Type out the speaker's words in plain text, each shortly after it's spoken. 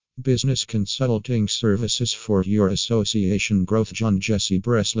Business consulting services for your association growth. John Jesse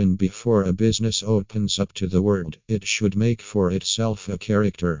Breslin. Before a business opens up to the world, it should make for itself a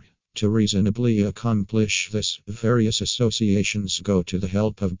character. To reasonably accomplish this, various associations go to the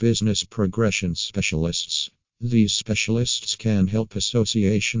help of business progression specialists. These specialists can help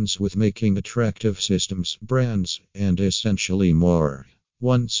associations with making attractive systems, brands, and essentially more.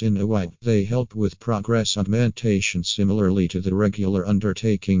 Once in a while, they help with progress augmentation similarly to the regular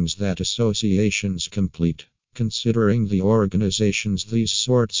undertakings that associations complete. Considering the organizations these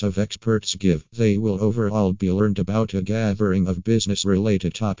sorts of experts give, they will overall be learned about a gathering of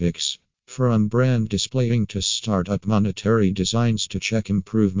business-related topics. From brand displaying to startup monetary designs to check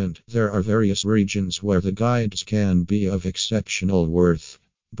improvement, there are various regions where the guides can be of exceptional worth.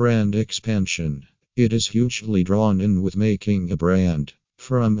 Brand expansion. It is hugely drawn in with making a brand.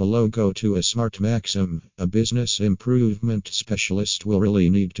 From a logo to a smart maxim, a business improvement specialist will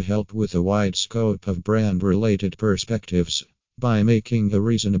really need to help with a wide scope of brand-related perspectives. By making a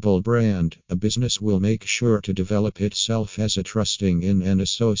reasonable brand, a business will make sure to develop itself as a trusting in an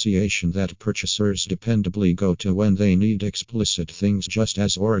association that purchasers dependably go to when they need explicit things, just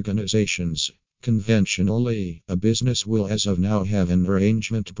as organizations. Conventionally, a business will as of now have an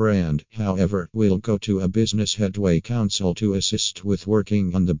arrangement brand, however, will go to a business headway council to assist with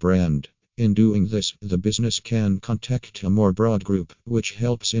working on the brand. In doing this, the business can contact a more broad group, which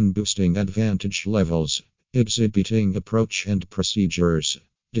helps in boosting advantage levels. Exhibiting approach and procedures.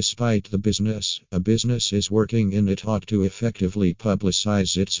 Despite the business, a business is working in it ought to effectively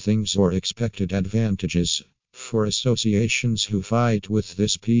publicize its things or expected advantages. For associations who fight with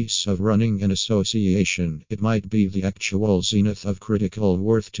this piece of running an association, it might be the actual zenith of critical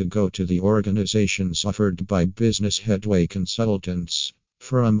worth to go to the organizations offered by business headway consultants.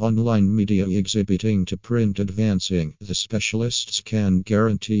 From online media exhibiting to print advancing, the specialists can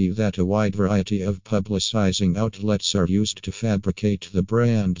guarantee that a wide variety of publicizing outlets are used to fabricate the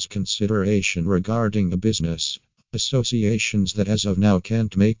brand's consideration regarding a business. Associations that as of now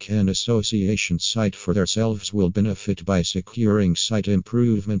can't make an association site for themselves will benefit by securing site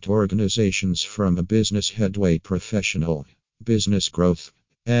improvement organizations from a business headway professional. Business growth.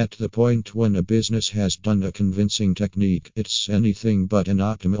 At the point when a business has done a convincing technique, it's anything but an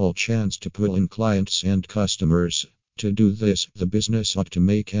optimal chance to pull in clients and customers. To do this, the business ought to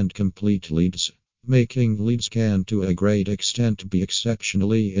make and complete leads. Making leads can to a great extent be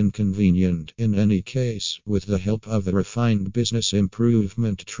exceptionally inconvenient. In any case, with the help of a refined business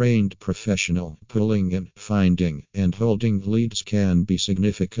improvement trained professional, pulling in, finding, and holding leads can be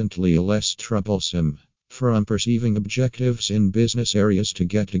significantly less troublesome. From perceiving objectives in business areas to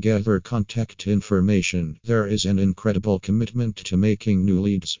get together contact information, there is an incredible commitment to making new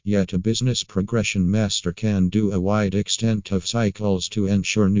leads, yet a business progression master can do a wide extent of cycles to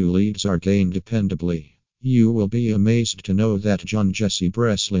ensure new leads are gained dependably. You will be amazed to know that John Jesse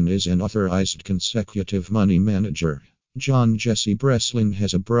Breslin is an authorized consecutive money manager. John Jesse Breslin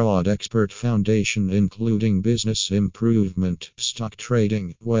has a broad expert foundation including business improvement, stock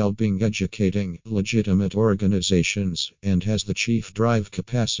trading, wellbeing, educating, legitimate organizations, and has the chief drive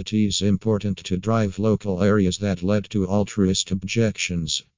capacities important to drive local areas that led to altruist objections.